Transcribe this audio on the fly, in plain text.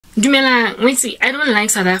Dumela, wait, I don't like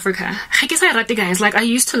South Africa. I guess I rate guys, like I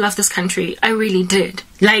used to love this country. I really did.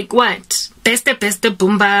 Like what? Beste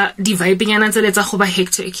bomba di vibing and it's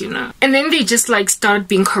hectic, you know. And then they just like started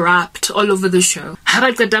being corrupt all over the show.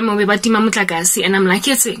 And I'm like,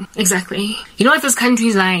 yes, exactly. You know what this country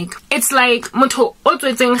is like? It's like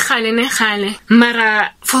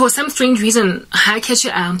mara for some strange reason I catch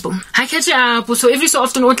it up. So every so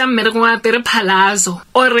often palazzo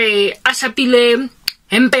or ashapile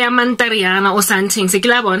Empe ya mantariana or something, se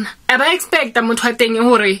kila bona. Aba expect motho wa teng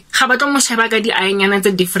hore ga ba tlo mo sheba ka di ayanyana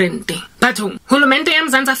tse different. Batho, hulumente ya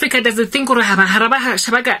Mzansi Africa does it think hore haba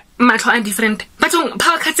sheba ka matlo a different. Batho,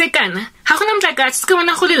 power cuts kana. Ha gona mtlakatsi, se ka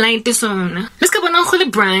bona go le light sona. Le se ka bona go le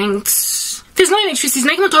bright. There's no electricity.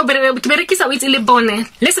 Nna ke motho wa berekisa o itse le bone.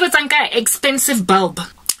 Le se betsang ka expensive bulb.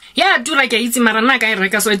 Yeah, do like it's marana guy,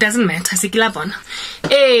 so it doesn't matter. Sikilabon.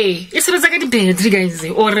 Hey, it's a battery guys,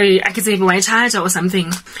 or I can say white charger or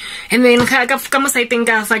something. And then come say think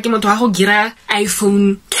of Fakimoto gira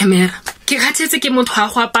iPhone camera. Kikatse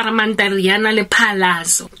Kimotwa paramantariana le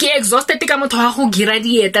palazzo. Ki exhausted Tikamoto gira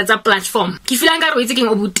dieta as a platform. Kifilanga waiting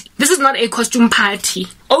obuti. This is not a costume party.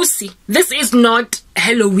 OC, this is not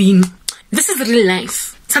Halloween. This is real life.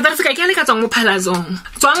 South Africa, ke le ka tswang mo palazong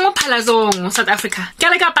South Africa. Ke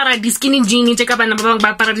le ka para di skinny jean tse ka bana ba bang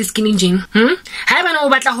ba para di skinny jean. Ha bana o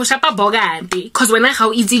batla go shapa bogate cause wena ga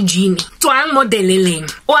o itse jean. Tswang mo deleleng.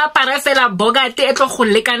 O apara fela bogate e tlo go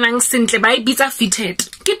lekanang sentle ba e bitsa fitted.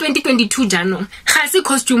 Ke 2022 Janong. Ga se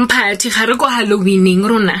costume party, ga re go Halloweening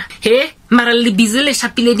rona. He mara le busy le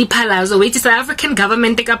shapile di palazzo. Wait, South African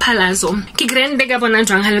government ka palazzo. Ke grand ka bona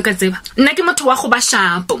jwang ha le ka tseba. Nna ke motho wa go ba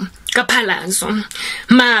shapo. Ka palazzo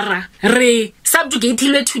mara re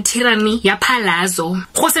subjugatilwe to tyranny ya palazzo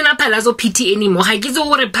go sena palazzo PT anymore ga ke tse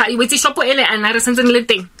gore wetse shopo ele ana re sentse le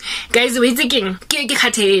teng guys wetse ke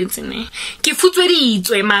khathetse ne ke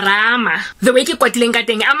futsweditswe marama the way ke kwatileng ka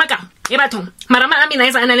teng amaka e batho marama a mina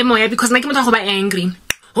isa ana le moya because nna ke motho go ba angry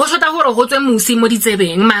go shota gore go tswe musi mo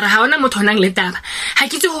ditsebeng mara ha ona motho nang le taba ha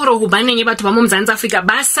ke tse gore go baneng batho ba mo Mzansi Africa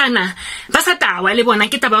ba sa tawa le bona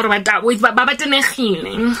ke taba gore ba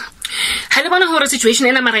tenegile ha le bona gore situation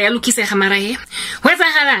ena mara ya lokisega mara e wetsa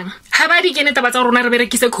galang ha ba di kene taba tsa rona re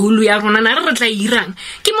berekise khulu ya rona na re tla irang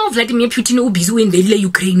ke mo Vladimir Putin o busy o invadile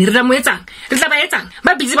Ukraine re tla mo etsang re tla ba etsang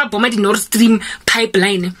ba busy ba bomba di Nord Stream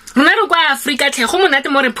pipeline rona re kwa Africa tle go monate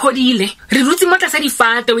mo re phodile re rutsi mo tlasa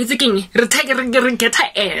difate o itse keng re get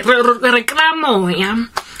air re klamoya.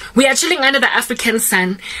 We are chilling under the African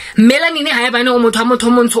sun. Melanin ha e bana o motho a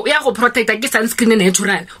motho montsho o ya go protecta ke sunscreen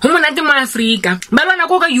natural. Ho monate mo Africa. Balwana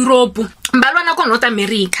go ka Europe. Balwana go North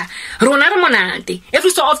America. Rona re monate. Every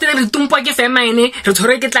so often re tumpwa ke famine, re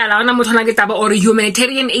tshore ke tlala ona motho na ke taba or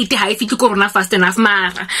humanitarian aid ha e fitse ko rona fast enough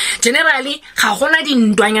mara. Generally ga gona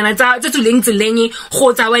dintwanyana tsa tseleng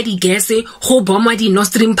go tsawa di gas, go bomba di Nord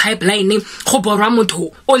Stream pipeline, go borwa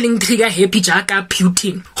motho o leng trigger happy jaka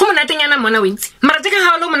Putin. Ho monate nyana mona witse. Mara teka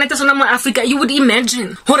ha lo monate sona mo Africa, you would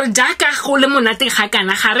imagine hore jaka go le monate ga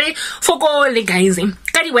kana gare foko le guys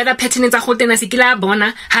ka di weather pattern tsa go tena se ke la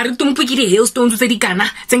bona ha re tumpu ke di hailstones tse di kana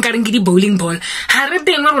tse nka reng ke di bowling ball ha re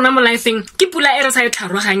teng rona mo lifeng ke pula e re sa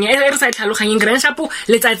tlhaloganye grand shapo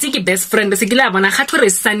letsatsi ke best friend se ke la bona ga thore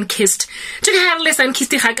sun kissed tse ga re le sun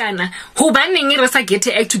kissed ga kana ho baneng re sa get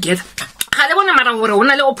act together. Ga le bona mara hore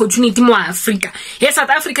ona le opportunity mo Africa. Yes, South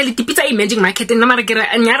Africa le tipitsa emerging market nna mara ke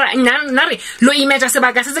nyara re lo imagine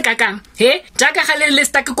sebaka se kakang. He, jaka ga le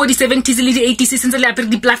stuck ko di 70s le di 80s sentse le apere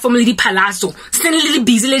di platform le di palazzo. Sentse le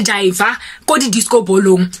busy le jive ko di disco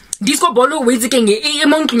bolong. Disco bolo wetse keng e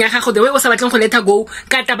monkeng ya gago the way o sa batleng go letha go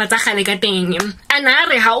ka taba tsa gale ka teng ana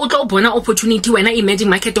re ha o tlo bona opportunity wena emerging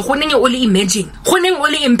market go neng o le emerging go neng o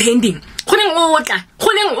le impending go neng o tla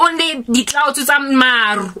go neng o le di clouds tsa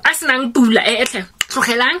maru a senang pula etle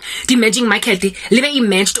tlogelang di emerging market le be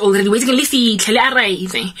emerged already waiting le fitlhe le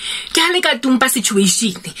arrive ke ha le ka tumpa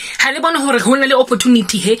situation ha le bona hore go na le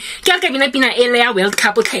opportunity he ke ka pina ele ya World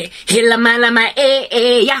Cup he la malama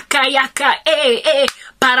yaka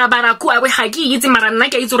para ku a we ga ke itse mara nna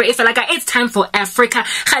ke itse re e fela ka it's time for Africa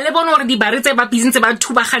ga le bona hore di baritse ba bizintse ba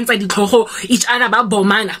thuba gantsa ditlhogo each other ba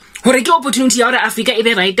bomana hore ke opportunity ya hore Africa e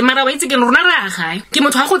be right mara wa itse ke rona ra ga ke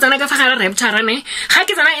motho ga go tsana ka fa ga rapture ne ga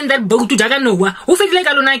ke tsana in that boat to jaga Noah o fedile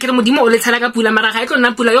ka lona ke re Modimo o le tshela ka pula mara ga e tlo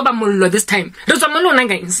nna pula yo ba mollo this time re tswa mo lona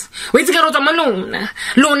guys wa itse ke re tswa mo lona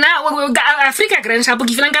Africa grand shapo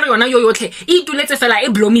ke filang ka re yona yo yotlhe e ituletse fela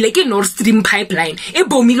e blomile ke Nord Stream pipeline e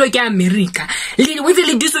bomilwe ke America le witse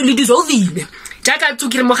le dissolve jaka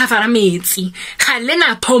tsukire mo ga fara metsi ga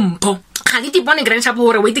lena pompo ga le di bone grand shapo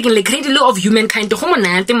hore wait ke le cradle of humankind go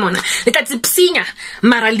monate mona le tla tsipsinya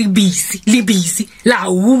mara le busy la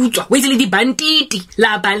utswa wait le di banditi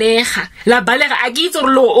la balega a ke itse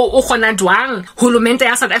re lo o gona jwang holomente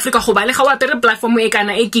ya South Africa go balega wa pere platform e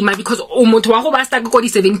kana e kima because o motho wa go ba sta ko di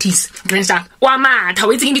 70s grand shop wa matha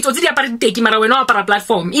wait ke ditso tse di apara diteki mara wena wa para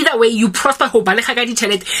platform either way you prosper go balega ka di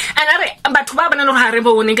chelete and are batho ba bana no ha re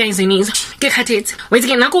bone ka isenisa ke khathetse wait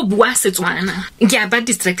ke nna go bua Setswana ke a ba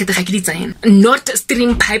distracted ga ke di tsaya North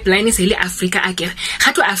Stream pipeline is hele Africa akere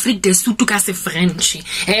ga to Africa de sutu ka se French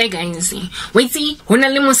guys wait hona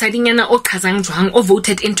le mosadinyana o khazang jwang o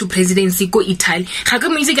voted into presidency go Italy ga ke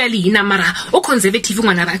mo itse ka leina mara o conservative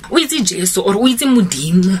ngwana ba o itse Jesu or o itse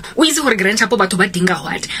Modimo o itse gore grand chapo batho ba dinga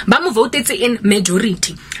what ba mo voted in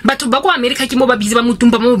majority batho ba go America ke mo ba busy ba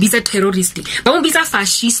mutumba mo bisa terrorist ba mo bisa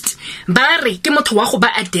fascist ba re ke motho wa go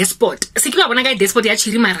ba a despot se ke ba bona ka despot ya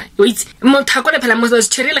chiri mara wait motho ko le phela mo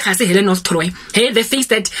chiri le ga se hele North Troy hey the face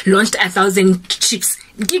that launched 1,000 ships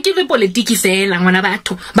ke le politiki fela ngwana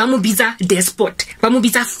batho ba mo bitsa despot ba mo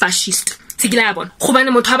bitsa fascist sigila bona go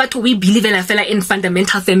bana motho wa batho we believe fela in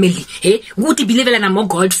fundamental family go ti believe na mo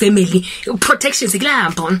God family protection sigila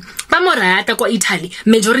bona ba mo rata ko Italy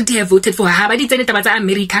majority have voted for ha ba di tsene taba tsa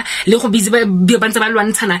America le go busy ba bantsa ba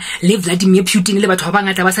lwantshana le Vladimir Putin le batho ba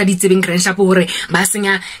bangata ba sa di tsebeng grand shop hore ba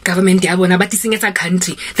senya government ya bona ba tisenyetsa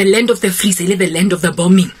country the land of the free le the land of the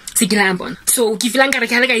bombing sigila bona so ke filang ka re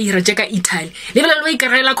ka ira jeka Italy le bela lo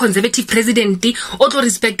ikarela conservative president o tlo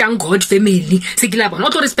respectang God family sigila bona o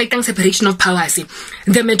tlo respectang separation of powers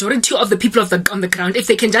the majority of the people on the ground if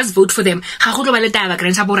they can just vote for them ha go tlo ba le taba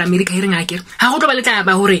grand shop hore America e reng akere ha go tlo ba le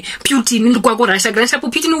taba hore Putin le kwa go Russia grand shop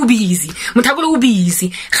Putin o busy mothakole o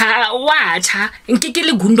busy ga wacha nkeke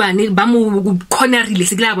le gundwane ba mo cornerile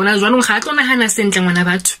sigila bona jwanong ga tlo nagana sentle ngwana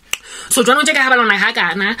batho so jwanong je ka ha ba lona ha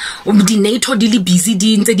kana di NATO di le busy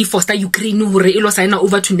di ntse di foster Ukraine hore e lo sign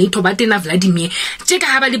over to NATO ba tena Vladimir je ka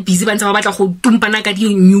ha ba le busy ba ntse ba batla go tumpana ka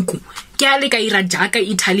di nyuku ke a le ka ira jaka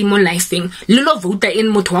Italy mo lifeng le lo vote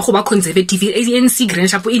in motho wa go ba conservative ANC grand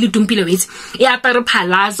shop e le tumpile wetse e apare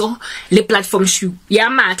palazzo le platform shoe ya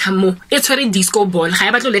matha mo e tshwere disco ball ga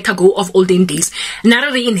ya batlo let her go of olden days na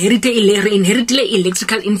re inherit le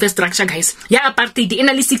electrical infrastructure guys ya apartheid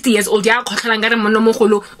ena le 60 years old ya khotlhalang gare mono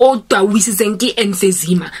mogolo o tawisitseng ke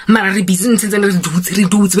emphysema mara re business ntse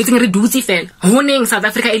re dutse fela honeng South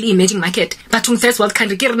Africa e emerging market bathong first world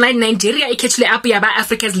country ke re Nigeria e catch le up ya ba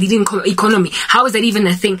Africa's leading economy how is that even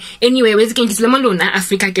a thing anyway wezi ke ngitse le lona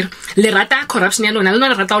Africa ke le rata corruption ya lona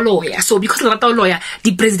le rata lawyer so because le rata lawyer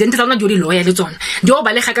di president tsa lona di lawyer le tsona di o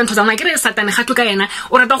balega ka ntho tsa lona ke re satane ga ka yena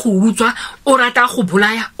o rata go utswa o rata go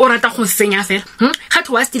bolaya o rata go senya fela ga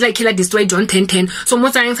to was still like killer destroy John 10:10 so mo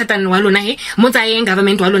tsayeng satane wa lona mo tsayeng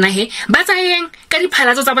government wa lona ba tsayeng ka di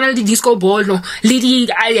phalatso tsa bona le di disco ball le di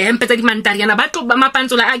empe tsa di mantariana ba tlo ba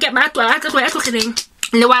mapantsola a ke ba tlo a tlogeleng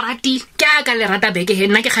le warati ka le rata beke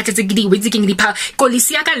nna ke khatletse ke di wetse ke di pa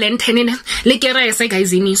kolisia ka lantern le ke re se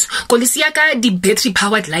guys inis kolisia ka di battery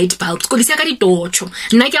powered light bulbs kolisia ka di torch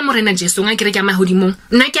nna ke a morena Jesu nga ke re ke a Modimo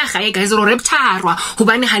nna ke a gae guys ro reptarwa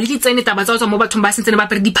hobane ha le di tsene taba tsa mo bathong ba sentsene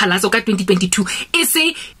ba pere di phalaso ka 2022 e se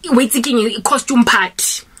wetse ke costume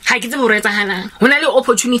party ha ke tsebo re tsahalang hona le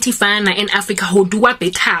opportunity fana in Africa ho do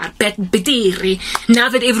better now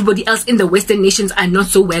that everybody else in the western nations are not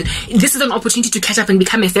so well this is an opportunity to catch up and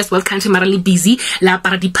become a first world country marally busy la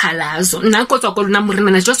para di palazo nna ko tswa ko lona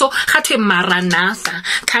morena just so ga thwe maranatha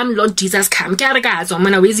come Lord Jesus come ke a re ka tswa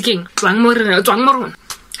mona wezi keng tswang morona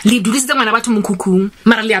le dudisitse ngwana batho mokhukhung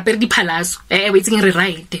mara le apere di palazo wetse re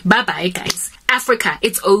right bye bye guys Africa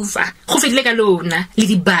it's over go fedile ka lona le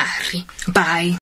di bari bye